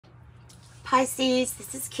Pisces,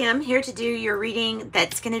 this is Kim here to do your reading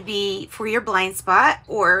that's going to be for your blind spot,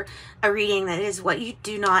 or a reading that is what you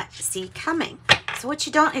do not see coming. So what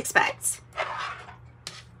you don't expect.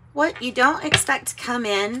 What you don't expect to come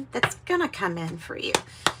in, that's going to come in for you.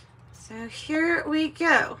 So here we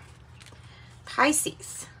go.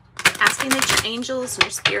 Pisces, asking that your angels and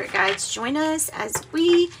your spirit guides join us as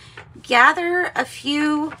we gather a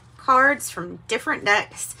few cards from different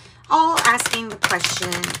decks, all asking the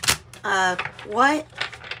question of what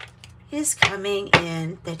is coming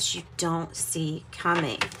in that you don't see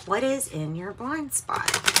coming. What is in your blind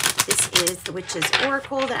spot? This is the Witch's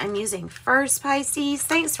Oracle that I'm using first, Pisces.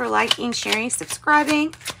 Thanks for liking, sharing,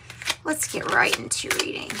 subscribing. Let's get right into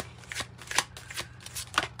reading.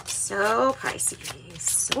 So,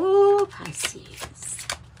 Pisces. Oh, Pisces.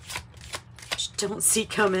 What you don't see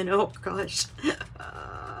coming. Oh, gosh.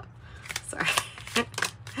 Sorry.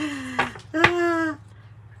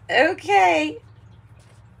 Okay.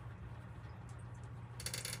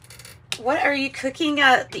 What are you cooking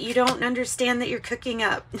up that you don't understand that you're cooking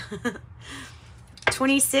up?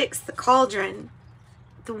 26, the cauldron,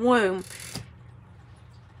 the womb.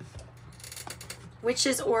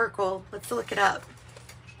 Witch's Oracle. Let's look it up.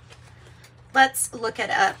 Let's look it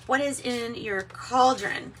up. What is in your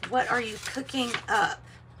cauldron? What are you cooking up?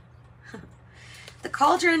 The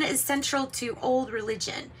cauldron is central to old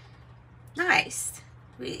religion. Nice.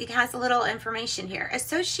 It has a little information here.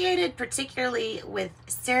 Associated particularly with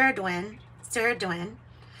Saradwin.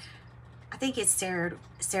 I think it's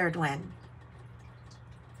Saradwin.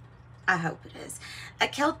 I hope it is. A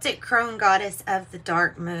Celtic crone goddess of the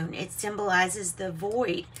dark moon. It symbolizes the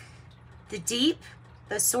void, the deep,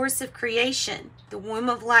 the source of creation, the womb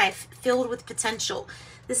of life filled with potential.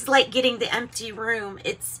 This is like getting the empty room.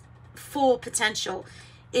 It's full potential.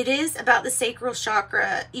 It is about the sacral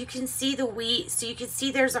chakra. You can see the wheat, so you can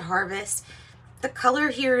see there's a harvest. The color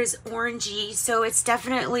here is orangey, so it's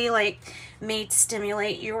definitely like made to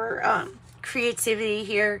stimulate your creativity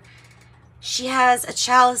here. She has a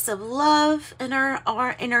chalice of love in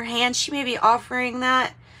her hand. She may be offering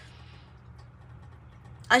that.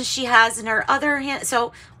 And she has in her other hand,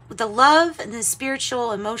 so the love and the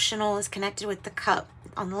spiritual, emotional is connected with the cup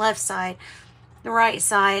on the left side. The right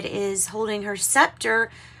side is holding her scepter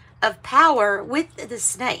of power with the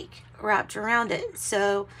snake wrapped around it.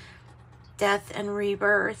 So death and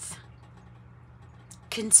rebirth,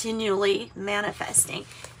 continually manifesting,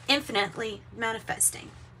 infinitely manifesting.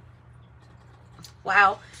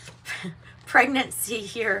 Wow. Pregnancy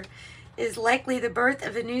here is likely the birth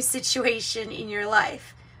of a new situation in your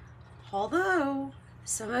life. Although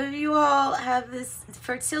some of you all have this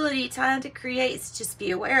fertility time to create, so just be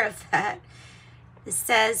aware of that. It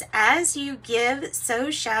says, as you give,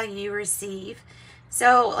 so shall you receive.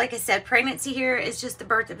 So, like I said, pregnancy here is just the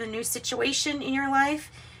birth of a new situation in your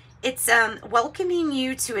life. It's welcoming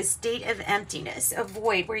you to a state of emptiness, a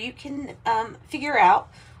void, where you can figure out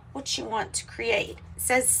what you want to create. It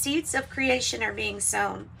says seeds of creation are being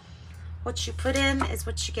sown. What you put in is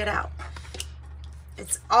what you get out.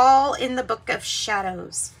 It's all in the Book of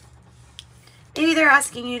Shadows. Maybe they're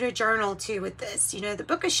asking you to journal too with this. You know, the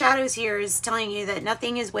Book of Shadows here is telling you that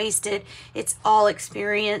nothing is wasted. It's all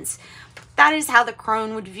experience. That is how the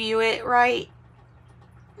crone would view it, right?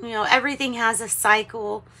 You know, everything has a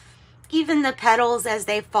cycle. Even the petals as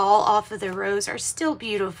they fall off of the rose are still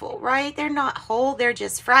beautiful, right? They're not whole, they're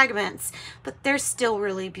just fragments, but they're still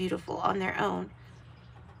really beautiful on their own.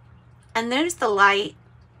 And there's the light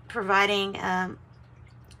providing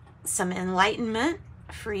some enlightenment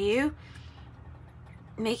for you,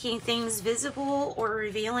 making things visible or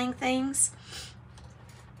revealing things.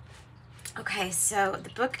 Okay, so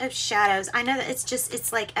the Book of Shadows. I know that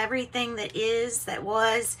it's like everything that is, that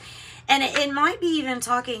was, and it might be even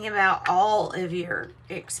talking about all of your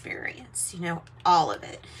experience, you know, all of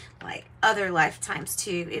it, like other lifetimes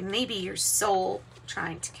too. It may be your soul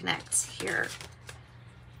trying to connect here.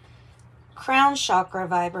 Crown chakra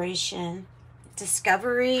vibration,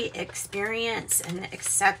 discovery, experience, and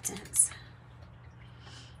acceptance.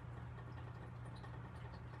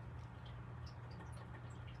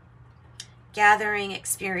 Gathering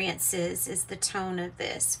experiences is the tone of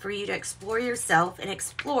this, for you to explore yourself and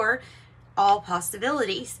explore all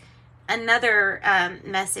possibilities. Another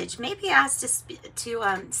message, maybe asked to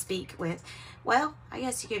speak with, well, I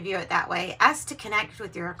guess you could view it that way, asked to connect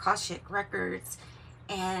with your Akashic records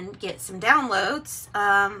and get some downloads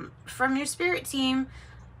from your spirit team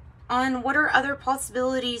on what are other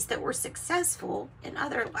possibilities that were successful in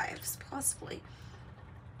other lives, possibly.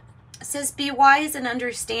 It says, be wise and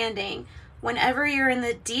understanding. Whenever you're in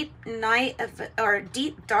the deep night of, or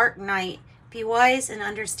deep dark night Be wise and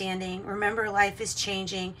understanding. Remember, life is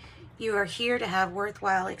changing. You are here to have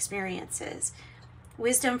worthwhile experiences.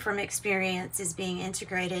 Wisdom from experience is being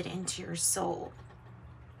integrated into your soul.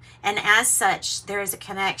 And as such, there is a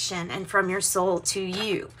connection, and from your soul to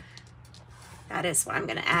you. That is what I'm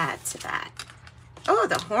going to add to that. Oh,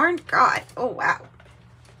 the horned god. Oh, wow.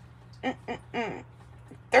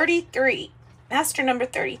 33. Master number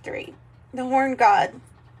 33. The horned god.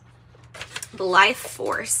 The life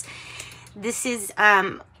force. This is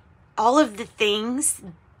all of the things.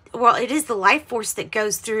 Well, it is the life force that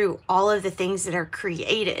goes through all of the things that are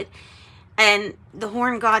created. And the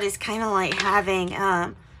horned god is kind of like having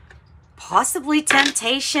possibly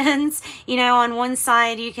temptations. You know, on one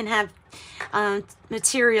side you can have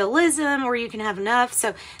materialism, or you can have enough.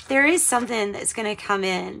 So there is something that's going to come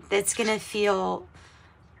in that's going to feel,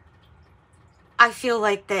 I feel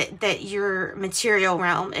like that your material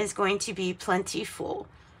realm is going to be plentiful.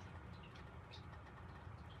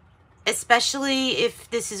 Especially if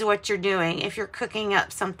this is what you're doing. If you're cooking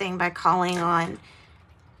up something by calling on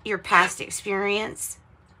your past experience,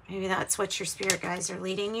 maybe that's what your spirit guides are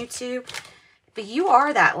leading you to. But you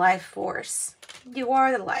are that life force. You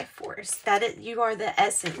are the life force. You are the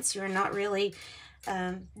essence. You are not really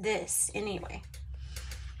this anyway.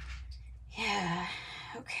 Yeah.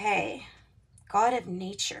 Okay. God of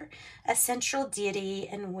nature, a central deity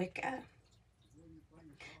in Wicca.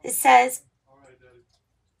 It says,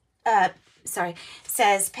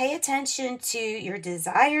 says, pay attention to your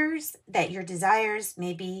desires, that your desires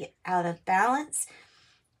may be out of balance,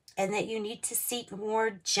 and that you need to seek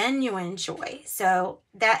more genuine joy. So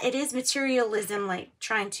that it is materialism, like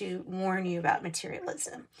trying to warn you about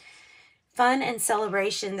materialism. Fun and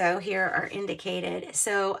celebration, though, here are indicated.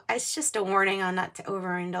 So it's just a warning on not to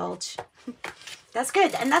overindulge. That's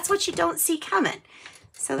good. And that's what you don't see coming.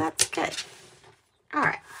 So that's good. All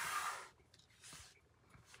right.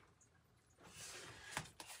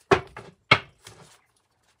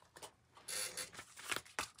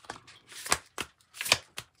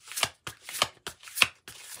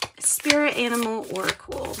 Spirit Animal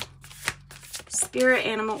Oracle. Spirit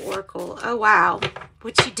Animal Oracle. Oh, wow.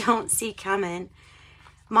 What you don't see coming.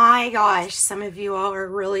 My gosh, some of you all are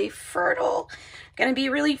really fertile. Going to be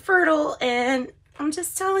really fertile. And I'm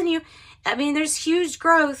just telling you, I mean, there's huge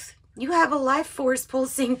growth. You have a life force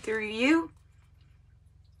pulsing through you.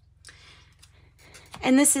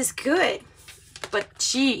 And this is good. But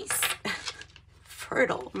geez.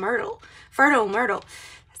 Fertile Myrtle. Fertile Myrtle.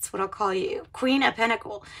 That's what I'll call you. Queen of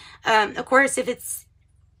Pentacle. Of course, if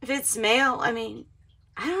it's male, I mean,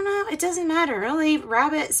 I don't know. It doesn't matter, really.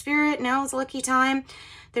 Rabbit, spirit, now is a lucky time.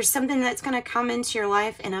 There's something that's going to come into your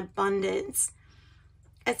life in abundance.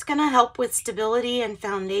 It's going to help with stability and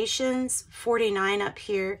foundations. 49 up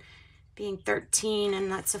here being 13,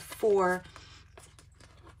 and that's a 4.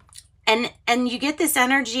 And you get this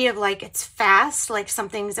energy of like it's fast, like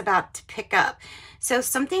something's about to pick up. So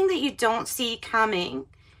something that you don't see coming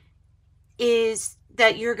is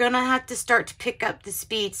that you're going to have to start to pick up the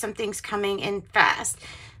speed. Something's coming in fast.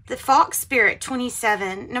 The Fox Spirit,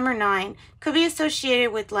 27, number 9, could be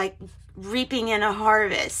associated with like reaping in a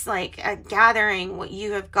harvest, like gathering what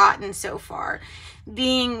you have gotten so far.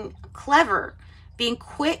 Being clever, being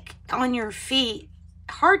quick on your feet.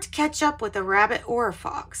 Hard to catch up with a rabbit or a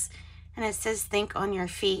fox. And it says think on your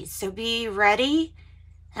feet. So be ready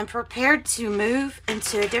and prepared to move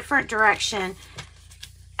into a different direction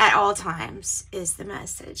at all times is the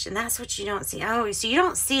message. And that's what you don't see. Oh, so you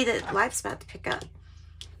don't see that life's about to pick up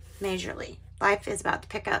majorly. Life is about to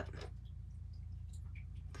pick up.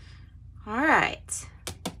 All right.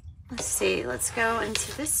 Let's see. Let's go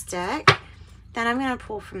into this deck. Then I'm going to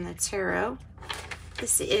pull from the tarot.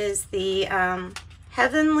 This is the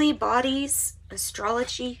Heavenly Bodies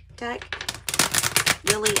Astrology deck.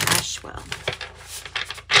 Lily Ashwell.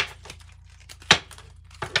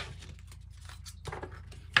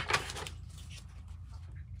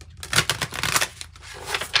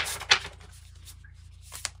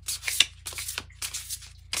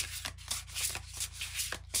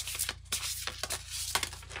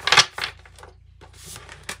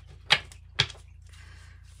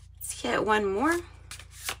 Get one more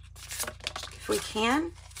if we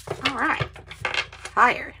can. All right.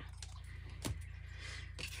 Fire.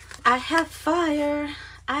 I have fire.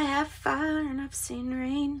 I have fire and I've seen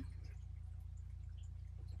rain.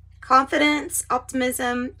 Confidence,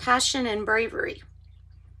 optimism, passion, and bravery.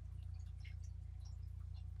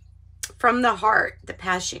 From the heart. The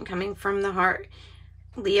passion coming from the heart.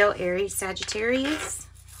 Leo, Aries, Sagittarius.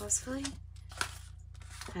 Possibly.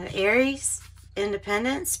 Aries.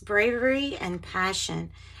 Independence, bravery, and passion.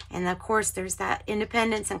 And of course, there's that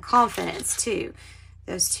independence and confidence too.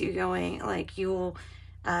 Those two going, like, you'll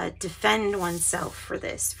defend oneself for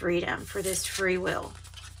this freedom, for this free will.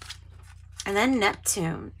 And then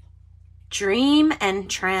Neptune, dream and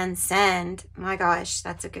transcend. My gosh,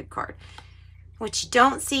 that's a good card. What you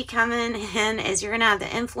don't see coming in is you're going to have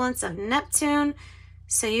the influence of Neptune.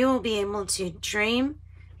 So you will be able to dream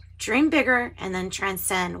bigger, and then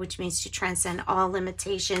transcend, which means to transcend all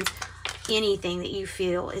limitations. Anything that you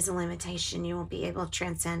feel is a limitation, you will be able to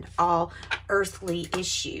transcend all earthly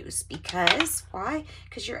issues. Because, why?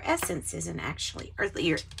 Because your essence isn't actually earthly.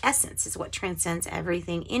 Your essence is what transcends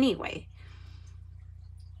everything anyway.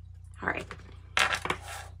 All right.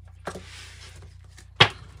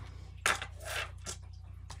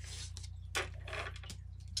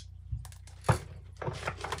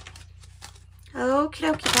 Okie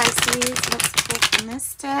dokie, Pisces. Let's pull from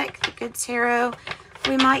this deck, the Good Tarot.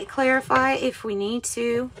 We might clarify if we need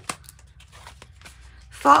to.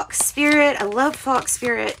 Fox Spirit. I love Fox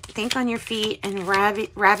Spirit. Think on your feet. And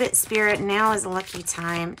Rabbit Spirit. Now is a lucky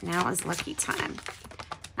time. Now is lucky time.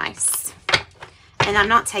 Nice. And I'm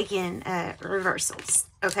not taking reversals,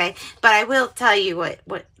 okay? But I will tell you what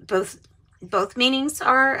both meanings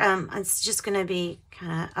are. It's just going to be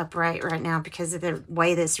kind of upright right now because of the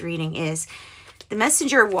way this reading is. The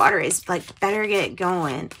messenger of water is like, better get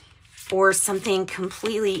going, or something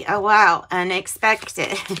completely, oh wow,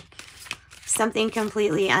 unexpected. Something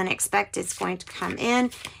completely unexpected is going to come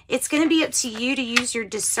in. It's going to be up to you to use your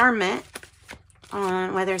discernment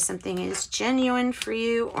on whether something is genuine for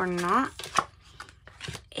you or not.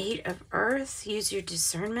 8 of Earth, use your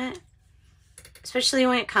discernment, especially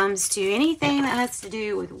when it comes to anything that has to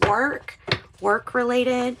do with work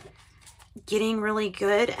related. Getting really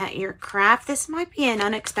good at your craft. This might be an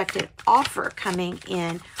unexpected offer coming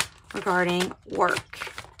in regarding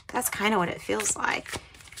work. That's kind of what it feels like.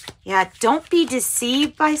 Yeah, don't be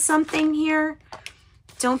deceived by something here.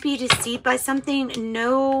 Don't be deceived by something.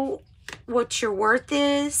 Know what your worth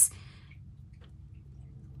is.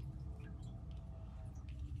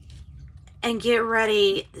 And get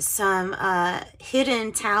ready. Some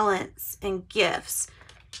hidden talents and gifts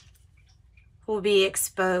will be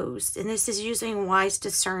exposed. And this is using wise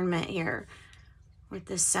discernment here with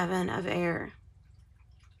the 7 of Air.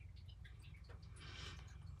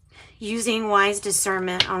 Using wise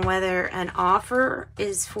discernment on whether an offer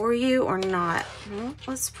is for you or not.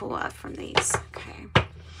 Let's pull up from these. Okay.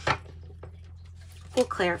 We'll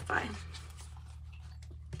clarify.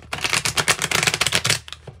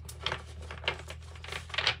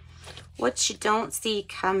 What you don't see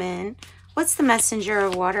coming. What's the messenger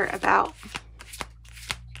of water about?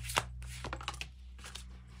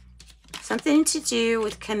 Something to do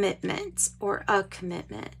with commitment or a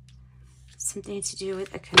commitment. Something to do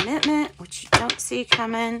with a commitment, which you don't see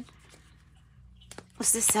coming.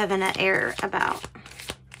 What's the 7 of Air about?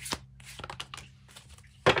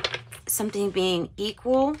 Something being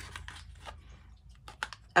equal.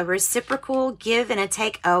 A reciprocal give and a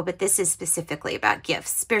take. Oh, but this is specifically about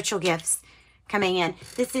gifts, spiritual gifts coming in.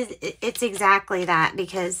 It's exactly that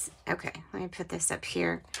because, okay, let me put this up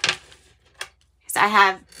here. I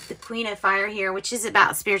have the Queen of Fire here, which is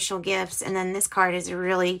about spiritual gifts. And then this card is a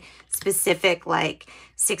really specific, like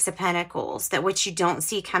 6 of Pentacles, that what you don't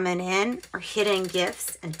see coming in are hidden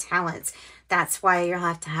gifts and talents. That's why you'll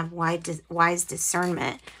have to have wise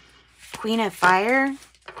discernment. Queen of Fire.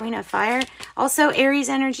 Queen of Fire. Also, Aries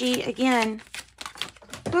energy again.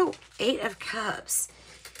 Oh, 8 of Cups.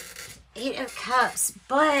 8 of Cups.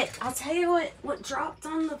 But I'll tell you what dropped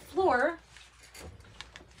on the floor.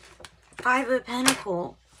 5 of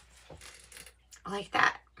Pentacles. I like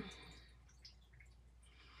that.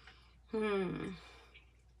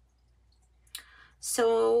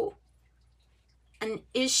 So, an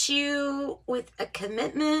issue with a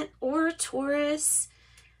commitment or a Taurus.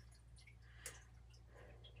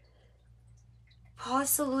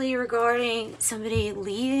 Possibly regarding somebody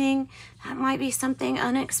leaving. That might be something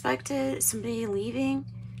unexpected. Somebody leaving.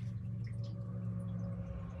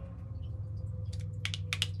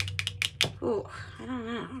 Ooh, I don't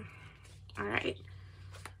know. All right.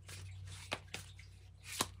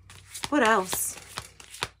 What else?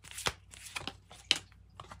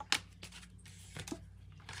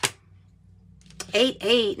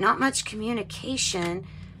 Eight. Not much communication,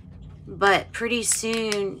 but pretty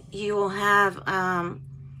soon you will have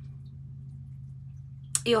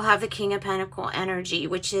the King of Pentacles energy,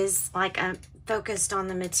 which is like focused on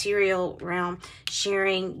the material realm,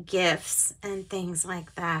 sharing gifts and things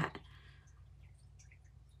like that.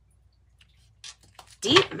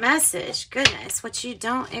 Deep message. Goodness, what you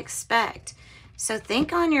don't expect. So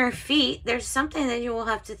think on your feet. There's something that you will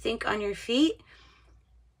have to think on your feet.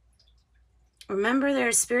 Remember, there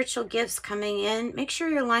are spiritual gifts coming in. Make sure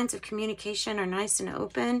your lines of communication are nice and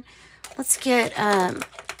open. Let's get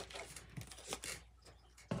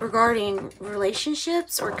regarding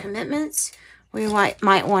relationships or commitments. We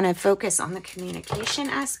might want to focus on the communication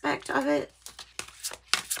aspect of it.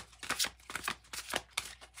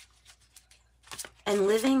 And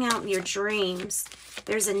living out your dreams.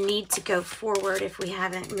 There's a need to go forward if we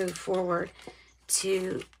haven't moved forward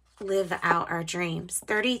to live out our dreams.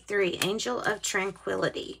 33, Angel of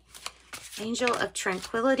Tranquility. Angel of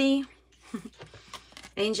Tranquility.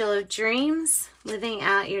 Angel of Dreams. Living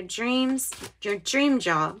out your dreams. Your dream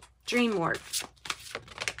job. Dream work.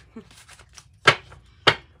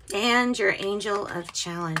 And your Angel of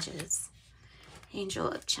Challenges. Angel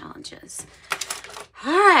of Challenges.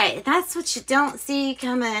 All right, that's what you don't see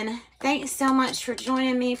coming. Thanks so much for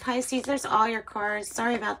joining me, Pisces. There's all your cards.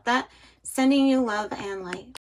 Sorry about that. Sending you love and light.